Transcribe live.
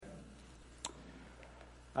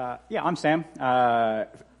I'm Sam.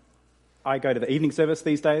 I go to the evening service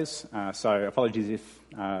these days, so apologies if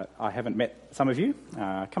I haven't met some of you.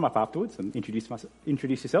 Come up afterwards and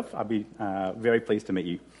introduce yourself. I'd be very pleased to meet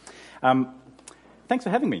you. Thanks for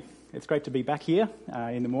having me. It's great to be back here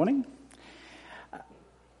in the morning.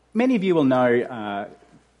 Many of you will know,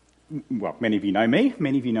 many of you know me,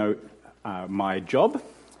 many of you know my job.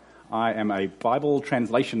 I am a Bible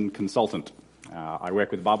translation consultant. I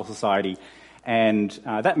work with the Bible Society, and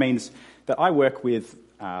that means that I work with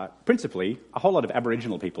principally a whole lot of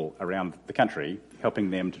Aboriginal people around the country,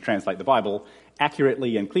 helping them to translate the Bible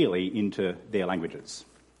accurately and clearly into their languages.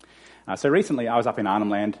 So recently I was up in Arnhem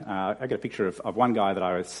Land. I got a picture of one guy that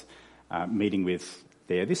I was meeting with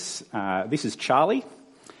there. This is Charlie.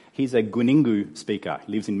 He's a Guningu speaker.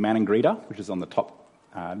 He lives in Maningrida, which is on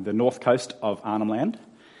the north coast of Arnhem Land.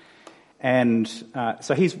 And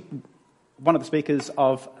so he's one of the speakers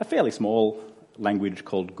of a fairly small language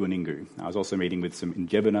called Guningu. I was also meeting with some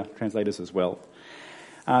Njebuna translators as well.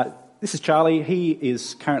 This is Charlie. He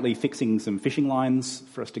is currently fixing some fishing lines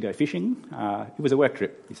for us to go fishing. It was a work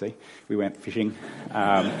trip, you see. We went fishing.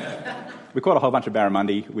 We caught a whole bunch of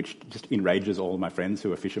barramundi, which just enrages all of my friends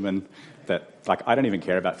who are fishermen. That, I don't even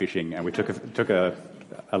care about fishing. And we took a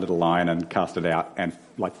little line and cast it out, and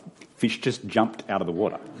fish just jumped out of the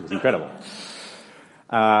water. It was incredible.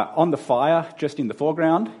 On the fire, just in the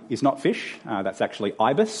foreground, is not fish. That's actually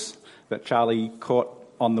ibis that Charlie caught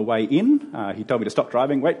on the way in. He told me to stop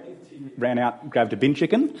driving. Ran out, grabbed a bin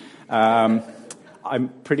chicken. I'm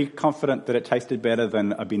pretty confident that it tasted better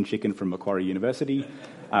than a bin chicken from Macquarie University.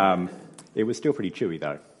 It was still pretty chewy,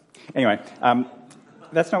 though. Anyway,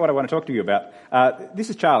 that's not what I want to talk to you about. This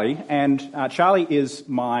is Charlie, and Charlie is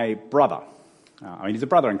my brother. He's a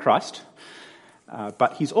brother in Christ,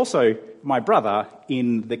 but he's also my brother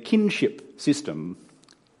in the kinship system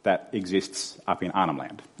that exists up in Arnhem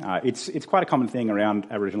Land. It's quite a common thing around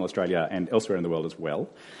Aboriginal Australia and elsewhere in the world as well.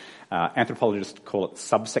 Anthropologists call it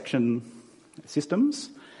subsection systems.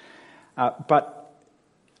 But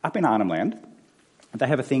up in Arnhem Land, they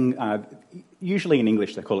have a thing, usually in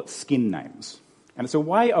English they call it skin names. And it's a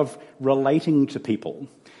way of relating to people.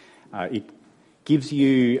 It gives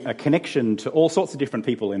you a connection to all sorts of different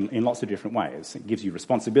people in lots of different ways. It gives you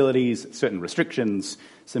responsibilities, certain restrictions,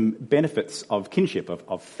 some benefits of kinship,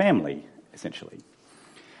 of family, essentially.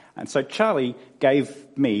 And so Charlie gave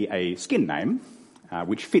me a skin name,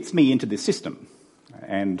 which fits me into this system.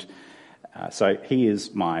 And so he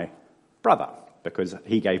is my brother, because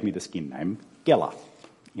he gave me the skin name Gela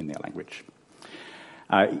in their language.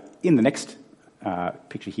 In the next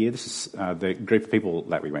picture here, this is the group of people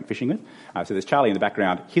that we went fishing with. So there's Charlie in the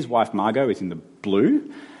background. His wife Margot is in the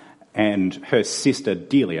blue, and her sister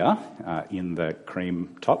Delia in the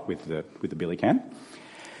cream top with the billy can.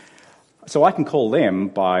 So I can call them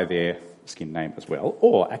by their skin name as well,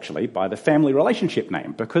 or actually by the family relationship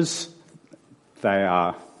name, because they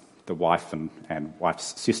are the wife and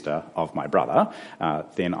wife's sister of my brother.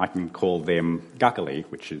 Then I can call them Gakali,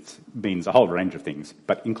 which means a whole range of things,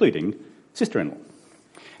 but including sister-in-law.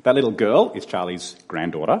 That little girl is Charlie's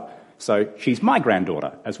granddaughter, so she's my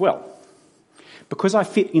granddaughter as well. Because I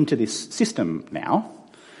fit into this system now,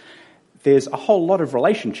 there's a whole lot of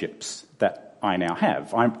relationships that I now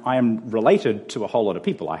have. I am related to a whole lot of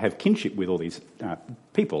people. I have kinship with all these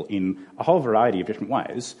people in a whole variety of different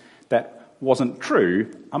ways that wasn't true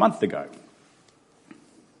a month ago.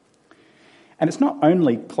 And it's not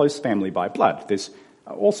only close family by blood. There's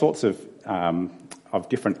all sorts of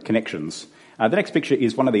different connections. The next picture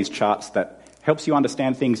is one of these charts that helps you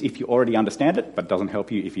understand things if you already understand it, but doesn't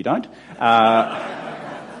help you if you don't.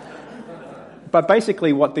 But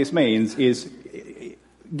basically what this means is,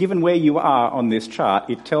 given where you are on this chart,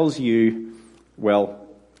 it tells you,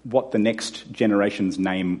 what the next generation's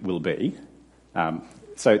name will be.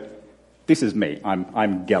 So this is me.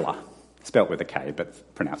 I'm Gela, spelt with a K,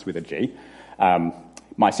 but pronounced with a G.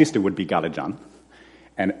 My sister would be Galajan.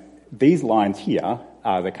 And these lines here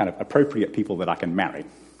are the kind of appropriate people that I can marry.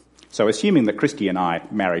 So assuming that Christy and I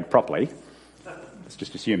married properly, let's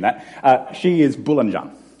just assume that, she is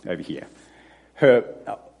Bulanjan over here.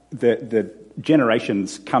 The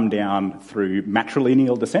generations come down through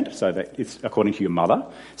matrilineal descent, so that it's according to your mother.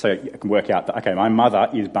 So you can work out that, okay, my mother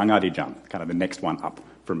is Bangadijan, kind of the next one up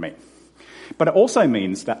from me. But it also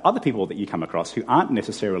means that other people that you come across who aren't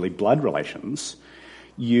necessarily blood relations,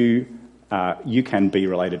 you can be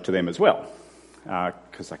related to them as well.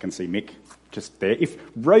 Because I can see Mick just there. If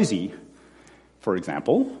Rosie, for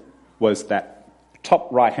example, was that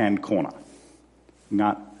top right-hand corner,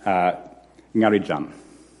 Ngarijan,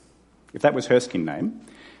 if that was her skin name,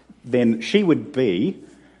 then she would be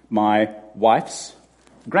my wife's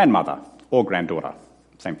grandmother or granddaughter,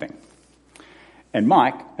 same thing. And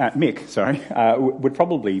Mick, would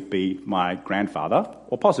probably be my grandfather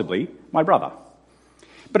or possibly my brother.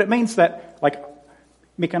 But it means that,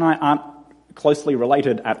 Mick and I aren't closely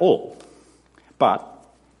related at all. But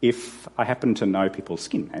if I happen to know people's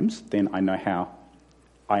skin names, then I know how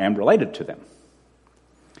I am related to them.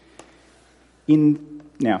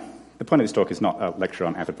 Now, the point of this talk is not a lecture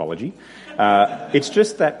on anthropology. It's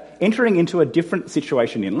just that entering into a different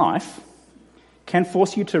situation in life can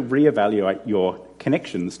force you to reevaluate your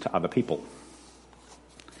connections to other people.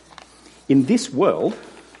 In this world,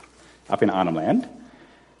 up in Arnhem Land,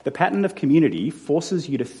 the pattern of community forces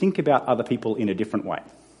you to think about other people in a different way.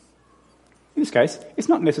 In this case, it's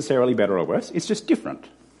not necessarily better or worse, it's just different.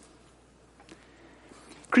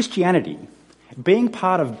 Christianity, being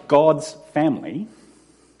part of God's family,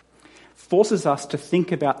 forces us to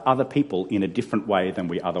think about other people in a different way than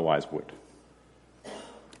we otherwise would.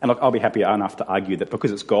 And look, I'll be happy enough to argue that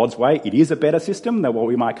because it's God's way, it is a better system than what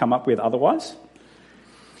we might come up with otherwise.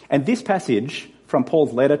 And this passage from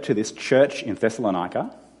Paul's letter to this church in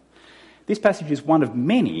Thessalonica, this passage is one of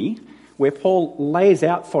many where Paul lays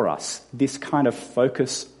out for us this kind of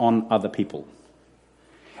focus on other people.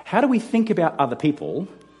 How do we think about other people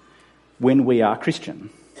when we are Christian?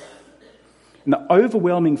 And the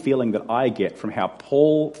overwhelming feeling that I get from how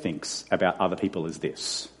Paul thinks about other people is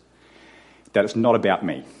this: that it's not about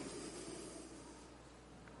me.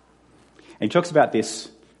 And he talks about this,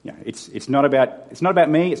 it's not about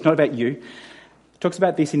me, it's not about you. He talks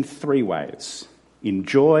about this in three ways: in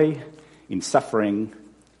joy, in suffering,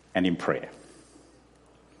 and in prayer.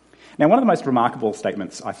 Now, one of the most remarkable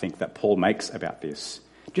statements I think that Paul makes about this,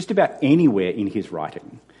 just about anywhere in his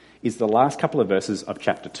writing, is the last couple of verses of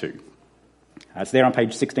chapter 2. It's there on page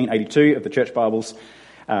 1682 of the Church Bibles.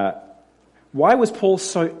 Why was Paul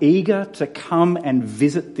so eager to come and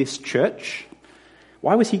visit this church?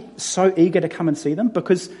 Why was he so eager to come and see them?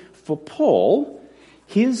 Because for Paul,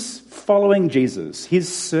 his following Jesus,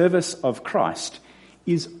 his service of Christ,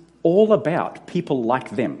 is all about people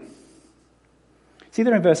like them. See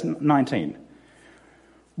there in verse 19.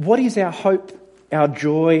 What is our hope, our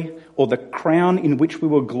joy, or the crown in which we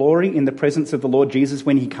will glory in the presence of the Lord Jesus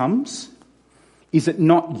when he comes? Is it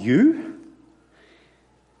not you?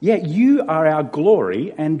 Yet you are our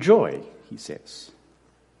glory and joy, he says.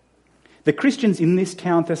 The Christians in this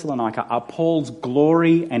town, Thessalonica, are Paul's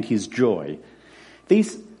glory and his joy.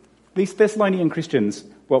 These Thessalonian Christians,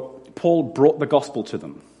 Paul brought the gospel to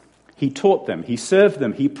them. He taught them, he served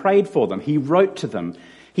them, he prayed for them, he wrote to them,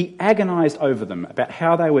 he agonized over them about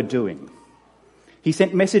how they were doing. He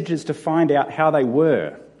sent messages to find out how they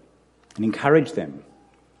were and encourage them.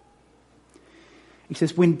 He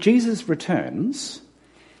says, when Jesus returns,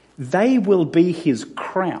 they will be his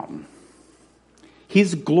crown,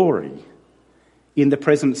 his glory in the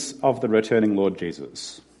presence of the returning Lord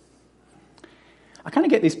Jesus. I kind of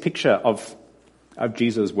get this picture of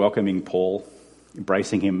Jesus welcoming Paul,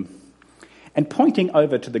 embracing him, and pointing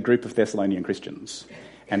over to the group of Thessalonian Christians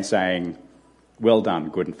and saying, "Well done,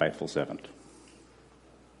 good and faithful servant."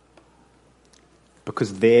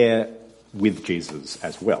 Because they're with Jesus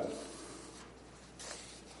as well.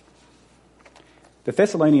 The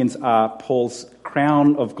Thessalonians are Paul's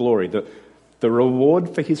crown of glory, the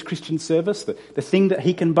reward for his Christian service, the thing that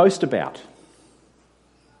he can boast about.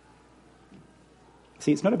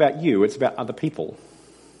 See, it's not about you, it's about other people.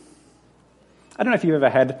 I don't know if you've ever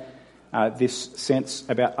had this sense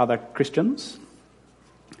about other Christians.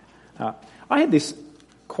 I had this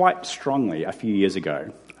quite strongly a few years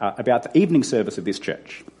ago about the evening service of this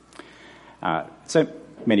church. So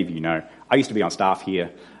many of you know, I used to be on staff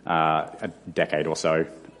here a decade or so,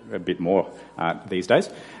 a bit more these days.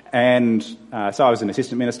 And so I was an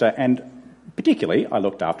assistant minister, and particularly I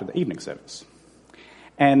looked after the evening service.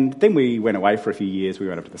 And then we went away for a few years. We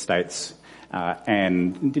went up to the States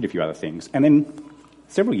and did a few other things. And then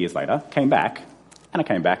several years later, came back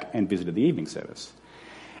and visited the evening service.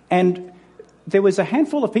 And there was a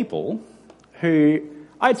handful of people who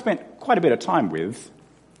I'd spent quite a bit of time with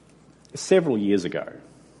several years ago,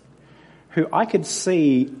 who I could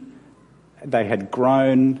see they had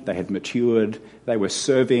grown, they had matured, they were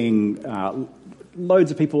serving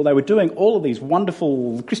loads of people, they were doing all of these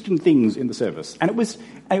wonderful Christian things in the service. And it was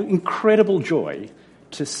an incredible joy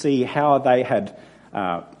to see how they had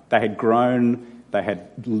grown, they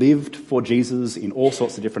had lived for Jesus in all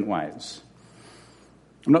sorts of different ways.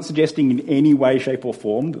 I'm not suggesting in any way, shape or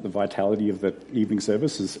form that the vitality of the evening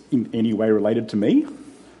service is in any way related to me.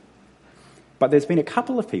 But there's been a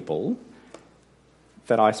couple of people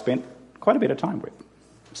that I spent quite a bit of time with,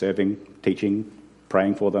 serving, teaching,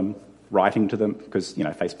 praying for them, writing to them, because,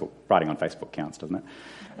 writing on Facebook counts, doesn't it?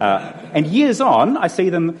 And years on, I see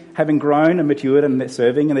them having grown and matured, and they're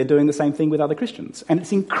serving, and they're doing the same thing with other Christians. And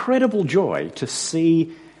it's incredible joy to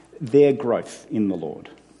see their growth in the Lord.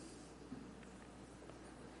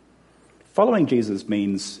 Following Jesus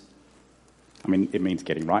means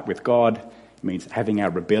getting right with God. It means having our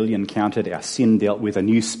rebellion counted, our sin dealt with, a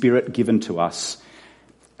new spirit given to us.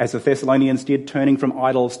 As the Thessalonians did, turning from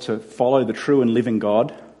idols to follow the true and living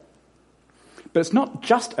God. But it's not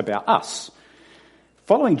just about us.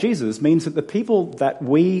 Following Jesus means that the people that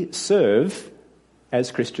we serve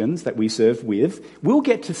as Christians, that we serve with, we'll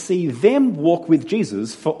get to see them walk with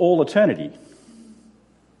Jesus for all eternity.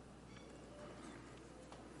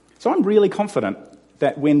 So I'm really confident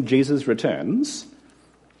that when Jesus returns,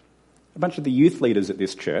 a bunch of the youth leaders at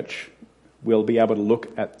this church will be able to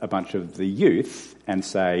look at a bunch of the youth and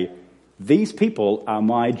say, these people are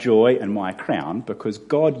my joy and my crown because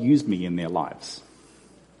God used me in their lives.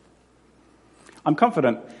 I'm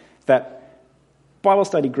confident that Bible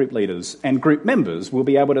study group leaders and group members will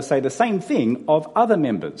be able to say the same thing of other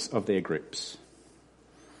members of their groups.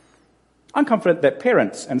 I'm confident that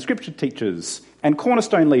parents and scripture teachers and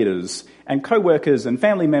cornerstone leaders and co-workers and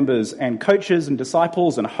family members and coaches and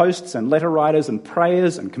disciples and hosts and letter writers and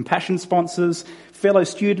prayers and compassion sponsors, fellow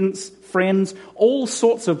students, friends, all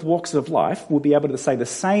sorts of walks of life will be able to say the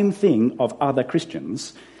same thing of other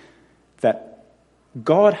Christians, that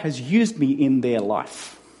God has used me in their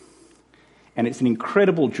life. And it's an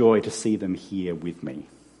incredible joy to see them here with me.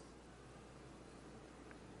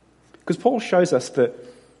 Because Paul shows us that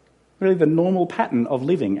really the normal pattern of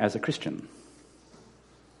living as a Christian.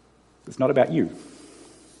 It's not about you.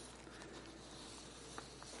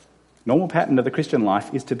 Normal pattern of the Christian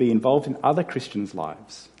life is to be involved in other Christians'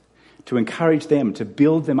 lives, to encourage them, to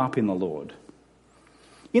build them up in the Lord.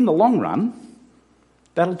 In the long run,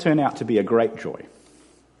 that'll turn out to be a great joy.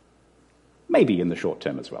 Maybe in the short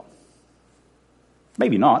term as well.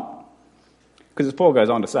 Maybe not, because as Paul goes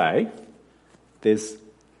on to say, there's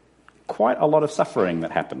quite a lot of suffering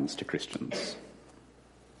that happens to Christians.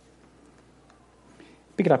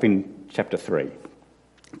 Pick it up in chapter 3.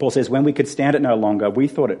 Paul says, when we could stand it no longer, we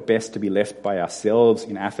thought it best to be left by ourselves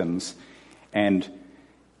in Athens, and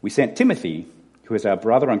we sent Timothy, who is our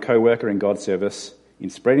brother and co-worker in God's service, in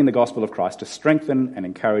spreading the gospel of Christ to strengthen and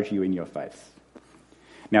encourage you in your faith.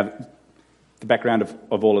 Now, the background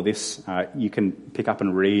of all of this, you can pick up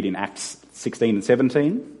and read in Acts 16 and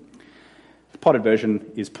 17. The potted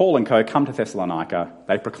version is Paul and co come to Thessalonica.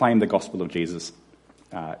 They proclaim the gospel of Jesus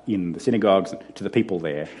in the synagogues to the people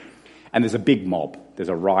there. And there's a big mob. There's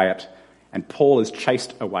a riot. And Paul is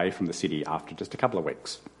chased away from the city after just a couple of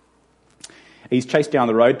weeks. He's chased down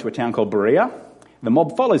the road to a town called Berea. The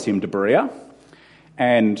mob follows him to Berea.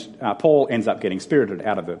 And Paul ends up getting spirited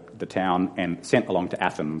out of the town and sent along to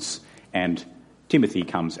Athens. And Timothy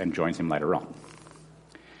comes and joins him later on.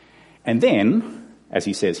 And then, as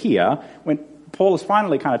he says here, when Paul is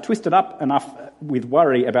finally kind of twisted up enough with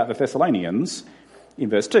worry about the Thessalonians, in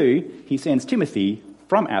verse 2, he sends Timothy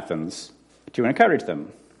from Athens to encourage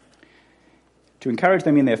them. To encourage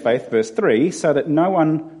them in their faith, verse 3, so that no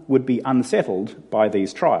one would be unsettled by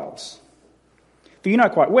these trials. For you know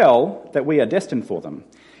quite well that we are destined for them.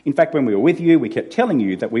 In fact, when we were with you, we kept telling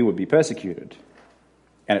you that we would be persecuted.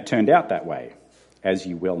 And it turned out that way, as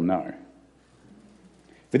you well know.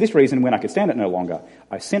 For this reason, when I could stand it no longer,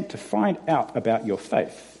 I sent to find out about your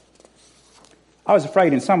faith. I was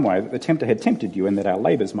afraid in some way that the tempter had tempted you and that our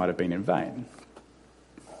labours might have been in vain.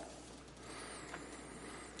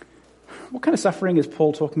 What kind of suffering is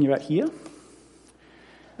Paul talking about here?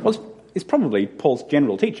 Well, it's probably Paul's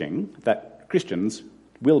general teaching that Christians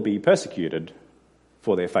will be persecuted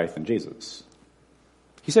for their faith in Jesus.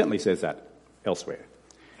 He certainly says that elsewhere.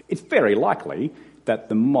 It's very likely that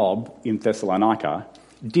the mob in Thessalonica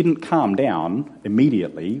didn't calm down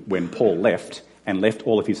immediately when Paul left and left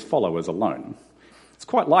all of his followers alone. It's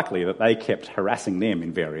quite likely that they kept harassing them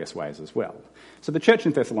in various ways as well. So the church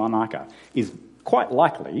in Thessalonica is quite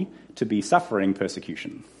likely to be suffering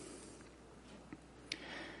persecution.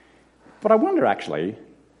 But I wonder actually,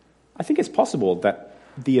 I think it's possible that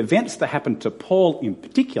the events that happened to Paul in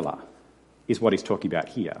particular is what he's talking about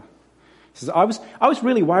here. He says, I was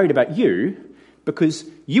really worried about you because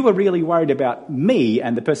you were really worried about me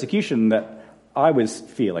and the persecution that I was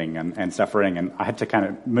feeling and suffering, and I had to kind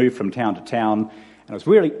of move from town to town, and I was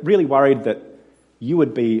really, really worried that you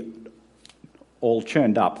would be all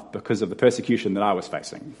churned up because of the persecution that I was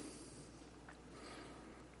facing.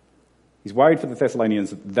 He's worried for the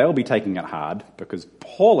Thessalonians that they'll be taking it hard because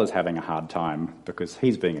Paul is having a hard time because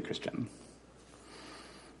he's being a Christian.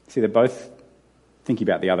 See, they're both thinking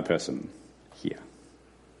about the other person here.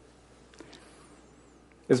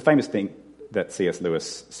 There's a famous thing that C.S.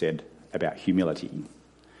 Lewis said about humility.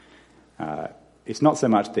 It's not so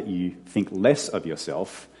much that you think less of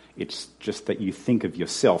yourself, it's just that you think of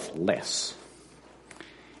yourself less.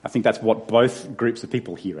 I think that's what both groups of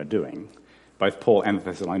people here are doing, both Paul and the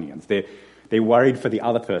Thessalonians. They're worried for the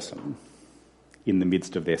other person in the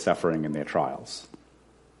midst of their suffering and their trials.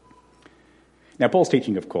 Now, Paul's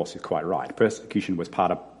teaching, of course, is quite right. Persecution was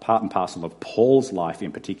part and parcel of Paul's life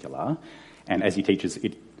in particular, and as he teaches,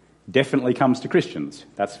 it definitely comes to Christians,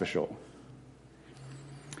 that's for sure.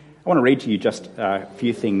 I want to read to you just a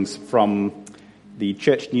few things from the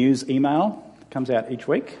Church News email that comes out each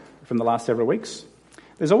week from the last several weeks.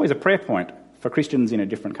 There's always a prayer point for Christians in a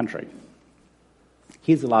different country.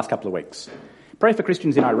 Here's the last couple of weeks. Pray for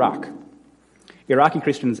Christians in Iraq. Iraqi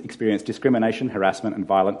Christians experience discrimination, harassment and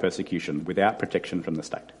violent persecution without protection from the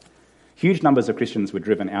state. Huge numbers of Christians were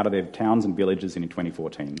driven out of their towns and villages in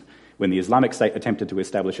 2014 when the Islamic State attempted to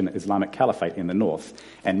establish an Islamic caliphate in the north,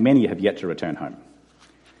 and many have yet to return home.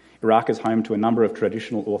 Iraq is home to a number of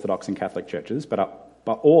traditional Orthodox and Catholic churches, but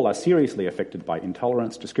all are seriously affected by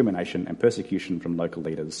intolerance, discrimination and persecution from local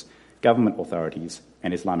leaders, government authorities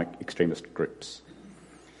and Islamic extremist groups.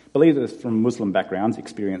 Believers from Muslim backgrounds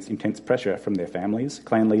experience intense pressure from their families,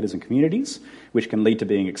 clan leaders and communities, which can lead to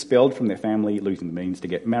being expelled from their family, losing the means to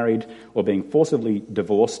get married, or being forcibly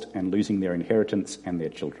divorced and losing their inheritance and their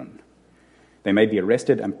children. They may be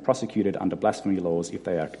arrested and prosecuted under blasphemy laws if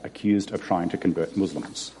they are accused of trying to convert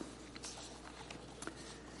Muslims.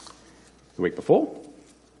 The week before,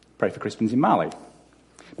 pray for Christians in Mali.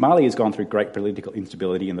 Mali has gone through great political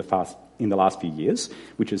instability in the last few years,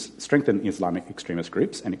 which has strengthened Islamic extremist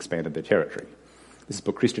groups and expanded their territory. This has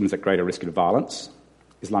put Christians at greater risk of violence.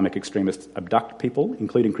 Islamic extremists abduct people,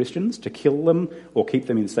 including Christians, to kill them or keep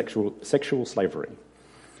them in sexual slavery.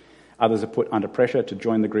 Others are put under pressure to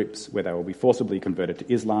join the groups where they will be forcibly converted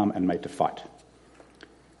to Islam and made to fight.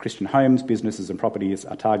 Christian homes, businesses and properties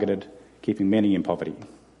are targeted, keeping many in poverty.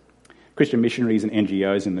 Christian missionaries and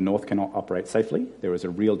NGOs in the north cannot operate safely. There is a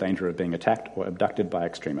real danger of being attacked or abducted by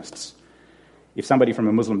extremists. If somebody from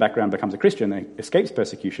a Muslim background becomes a Christian and escapes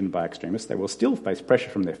persecution by extremists, they will still face pressure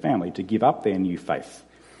from their family to give up their new faith.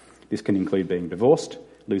 This can include being divorced,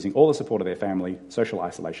 losing all the support of their family, social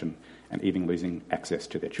isolation, and even losing access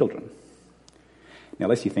to their children. Now,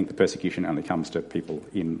 lest you think the persecution only comes to people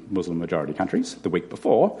in Muslim-majority countries, the week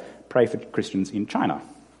before, pray for Christians in China.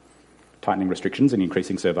 Tightening restrictions and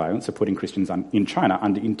increasing surveillance are putting Christians in China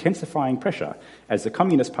under intensifying pressure as the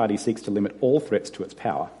Communist Party seeks to limit all threats to its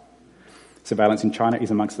power. Surveillance in China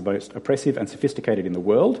is amongst the most oppressive and sophisticated in the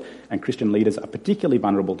world, and Christian leaders are particularly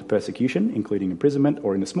vulnerable to persecution, including imprisonment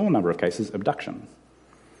or, in a small number of cases, abduction.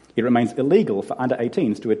 It remains illegal for under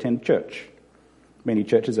 18s to attend church. Many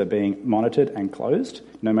churches are being monitored and closed,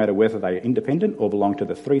 no matter whether they are independent or belong to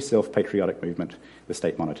the Three Self-Patriotic Movement, the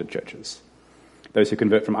state-monitored churches. Those who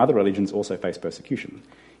convert from other religions also face persecution.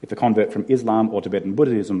 If the convert from Islam or Tibetan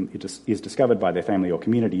Buddhism is discovered by their family or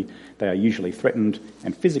community, they are usually threatened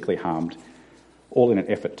and physically harmed, all in an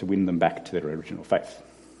effort to win them back to their original faith.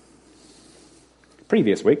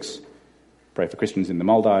 Previous weeks, pray for Christians in the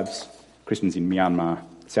Maldives, Christians in Myanmar,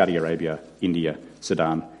 Saudi Arabia, India,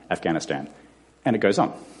 Sudan, Afghanistan, and it goes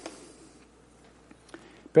on.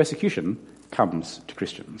 Persecution comes to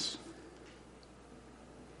Christians.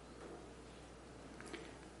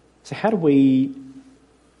 So how do we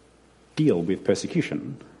deal with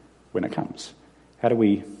persecution when it comes? How do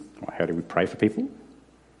we pray for people?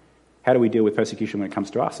 How do we deal with persecution when it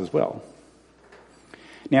comes to us as well?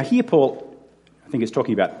 Now here Paul, I think, is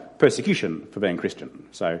talking about persecution for being Christian.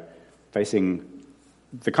 So facing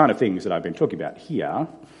the kind of things that I've been talking about here,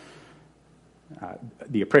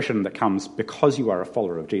 the oppression that comes because you are a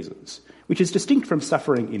follower of Jesus, which is distinct from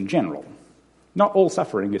suffering in general. Not all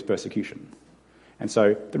suffering is persecution. And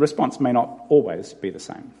so the response may not always be the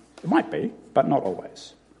same. It might be, but not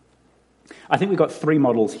always. I think we've got three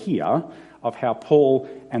models here of how Paul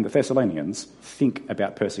and the Thessalonians think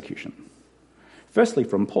about persecution. Firstly,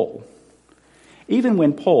 from Paul. Even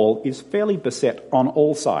when Paul is fairly beset on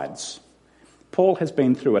all sides, Paul has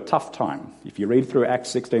been through a tough time. If you read through Acts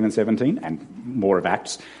 16 and 17, and more of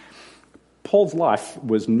Acts, Paul's life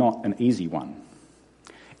was not an easy one.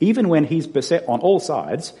 Even when he's beset on all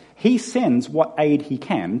sides, he sends what aid he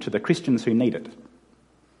can to the Christians who need it,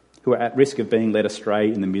 who are at risk of being led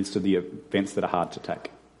astray in the midst of the events that are hard to take.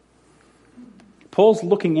 Paul's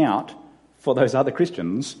looking out for those other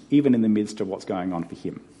Christians, even in the midst of what's going on for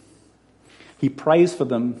him. He prays for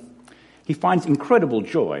them. He finds incredible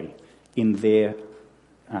joy in their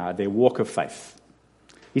walk of faith.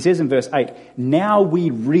 He says in verse 8, "Now we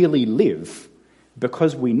really live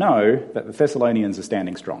because we know that the Thessalonians are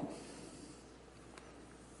standing strong."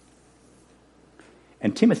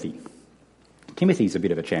 And Timothy's a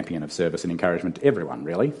bit of a champion of service and encouragement to everyone,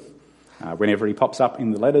 really. Whenever he pops up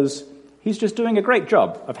in the letters, he's just doing a great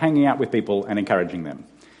job of hanging out with people and encouraging them.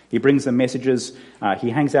 He brings them messages, he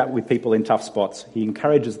hangs out with people in tough spots, he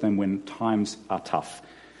encourages them when times are tough.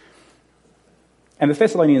 And the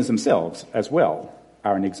Thessalonians themselves, as well,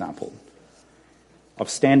 are an example of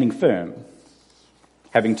standing firm,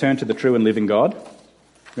 having turned to the true and living God.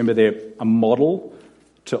 Remember, they're a model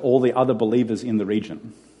to all the other believers in the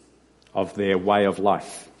region of their way of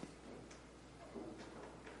life.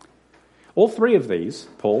 All three of these,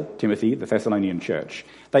 Paul, Timothy, the Thessalonian church,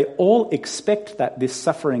 they all expect that this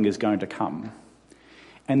suffering is going to come,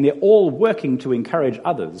 and they're all working to encourage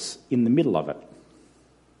others in the middle of it.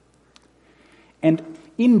 And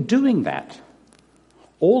in doing that,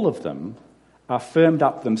 all of them are firmed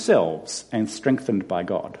up themselves and strengthened by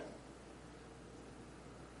God.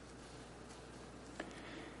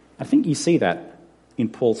 I think you see that in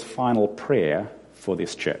Paul's final prayer for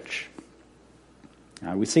this church.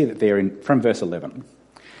 We see that there from verse 11.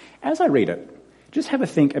 As I read it, just have a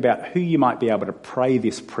think about who you might be able to pray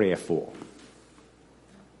this prayer for.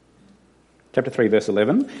 Chapter 3, verse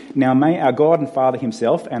 11. "Now may our God and Father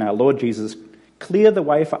himself and our Lord Jesus clear the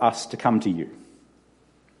way for us to come to you.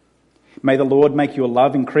 May the Lord make your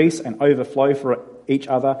love increase and overflow for each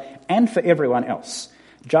other and for everyone else,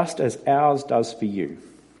 just as ours does for you.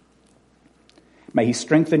 May he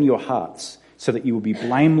strengthen your hearts so that you will be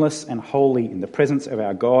blameless and holy in the presence of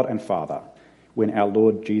our God and Father when our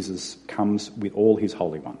Lord Jesus comes with all his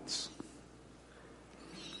holy ones."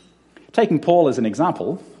 Taking Paul as an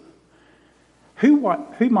example, who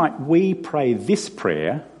might we pray this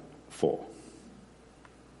prayer for?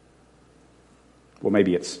 Well,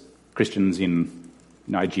 maybe it's Christians in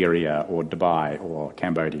Nigeria or Dubai or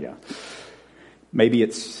Cambodia. Maybe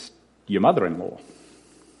it's your mother-in-law.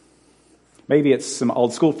 Maybe it's some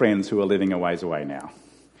old school friends who are living a ways away now.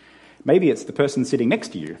 Maybe it's the person sitting next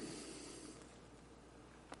to you.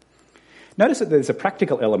 Notice that there's a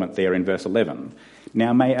practical element there in verse 11.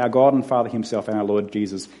 "Now may our God and Father himself and our Lord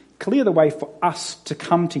Jesus clear the way for us to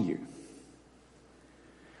come to you."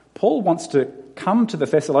 Paul wants to come to the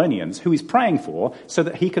Thessalonians, who he's praying for, so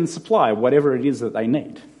that he can supply whatever it is that they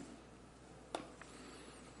need.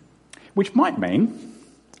 Which might mean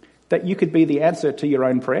that you could be the answer to your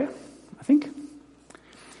own prayer, I think.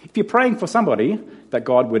 If you're praying for somebody, that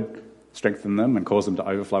God would strengthen them and cause them to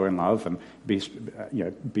overflow in love and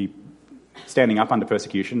be standing up under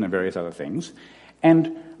persecution and various other things,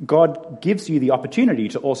 and God gives you the opportunity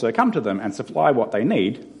to also come to them and supply what they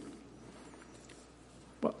need,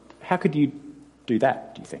 well, how could you do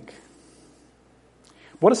that, do you think?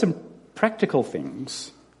 What are some practical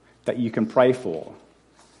things that you can pray for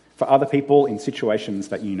other people in situations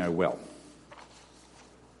that you know well?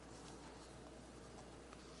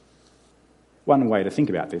 One way to think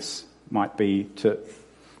about this might be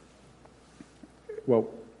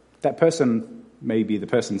that person may be the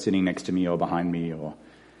person sitting next to me or behind me, or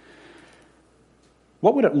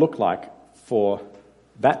what would it look like for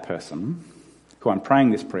that person who I'm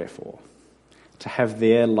praying this prayer for to have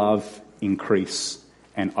their love increase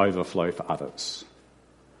and overflow for others?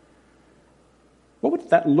 What would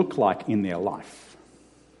that look like in their life?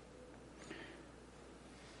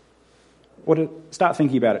 Or to start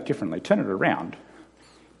thinking about it differently, turn it around.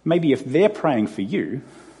 Maybe if they're praying for you,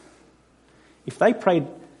 if they prayed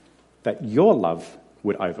that your love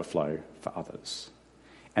would overflow for others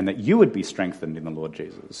and that you would be strengthened in the Lord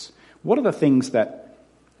Jesus, what are the things that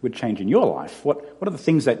would change in your life? What are the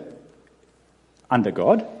things that, under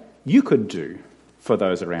God, you could do for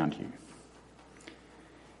those around you?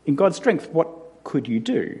 In God's strength, what could you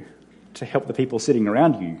do to help the people sitting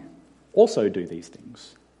around you also do these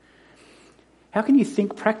things? How can you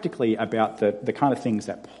think practically about the kind of things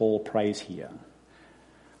that Paul prays here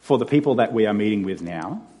for the people that we are meeting with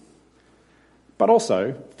now, but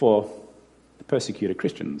also for the persecuted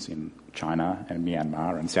Christians in China and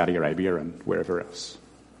Myanmar and Saudi Arabia and wherever else?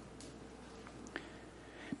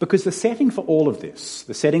 Because the setting for all of this,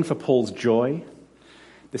 the setting for Paul's joy,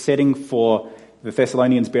 the setting for the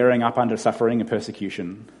Thessalonians bearing up under suffering and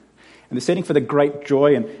persecution, and the setting for the great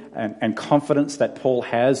joy and confidence that Paul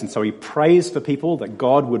has, and so he prays for people that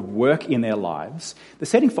God would work in their lives, the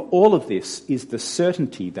setting for all of this is the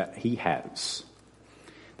certainty that he has,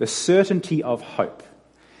 the certainty of hope,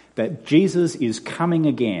 that Jesus is coming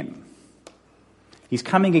again. He's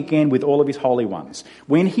coming again with all of his holy ones.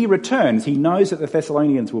 When he returns, he knows that the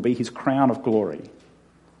Thessalonians will be his crown of glory.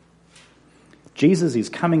 Jesus is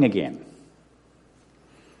coming again.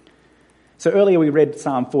 So earlier we read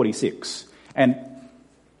Psalm 46, and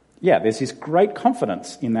there's this great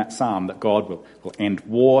confidence in that psalm that God will end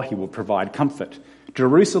war, he will provide comfort.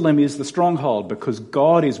 Jerusalem is the stronghold because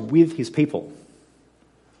God is with his people.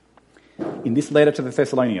 In this letter to the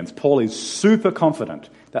Thessalonians, Paul is super confident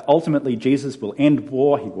that ultimately Jesus will end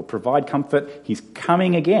war, he will provide comfort, he's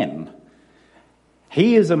coming again.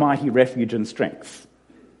 He is a mighty refuge and strength.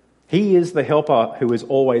 He is the helper who is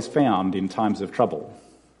always found in times of trouble.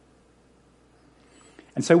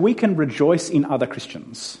 And so we can rejoice in other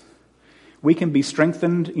Christians. We can be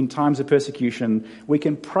strengthened in times of persecution. We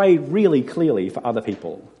can pray really clearly for other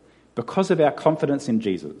people because of our confidence in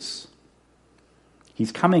Jesus.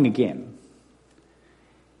 He's coming again.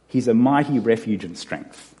 He's a mighty refuge and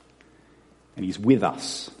strength. And he's with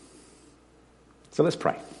us. So let's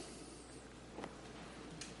pray.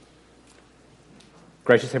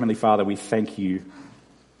 Gracious Heavenly Father, we thank you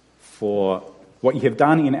for what you have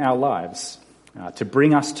done in our lives to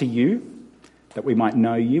bring us to you, that we might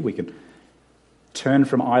know you. We can turn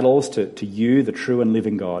from idols to you, the true and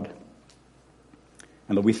living God.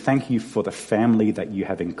 And Lord, we thank you for the family that you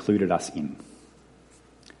have included us in.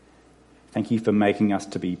 Thank you for making us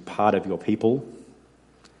to be part of your people.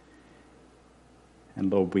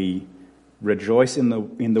 And Lord, we rejoice in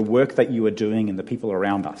the work that you are doing in the people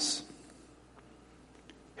around us.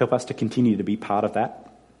 Help us to continue to be part of that.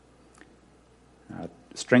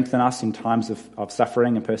 Strengthen us in times of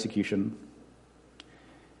suffering and persecution.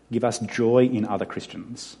 Give us joy in other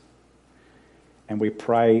Christians. And we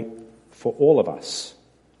pray for all of us,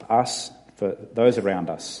 for those around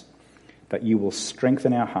us, that you will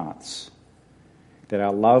strengthen our hearts, that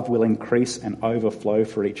our love will increase and overflow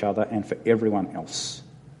for each other and for everyone else.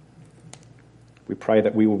 We pray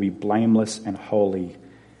that we will be blameless and holy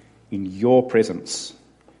in your presence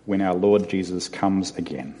when our Lord Jesus comes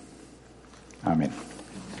again. Amen.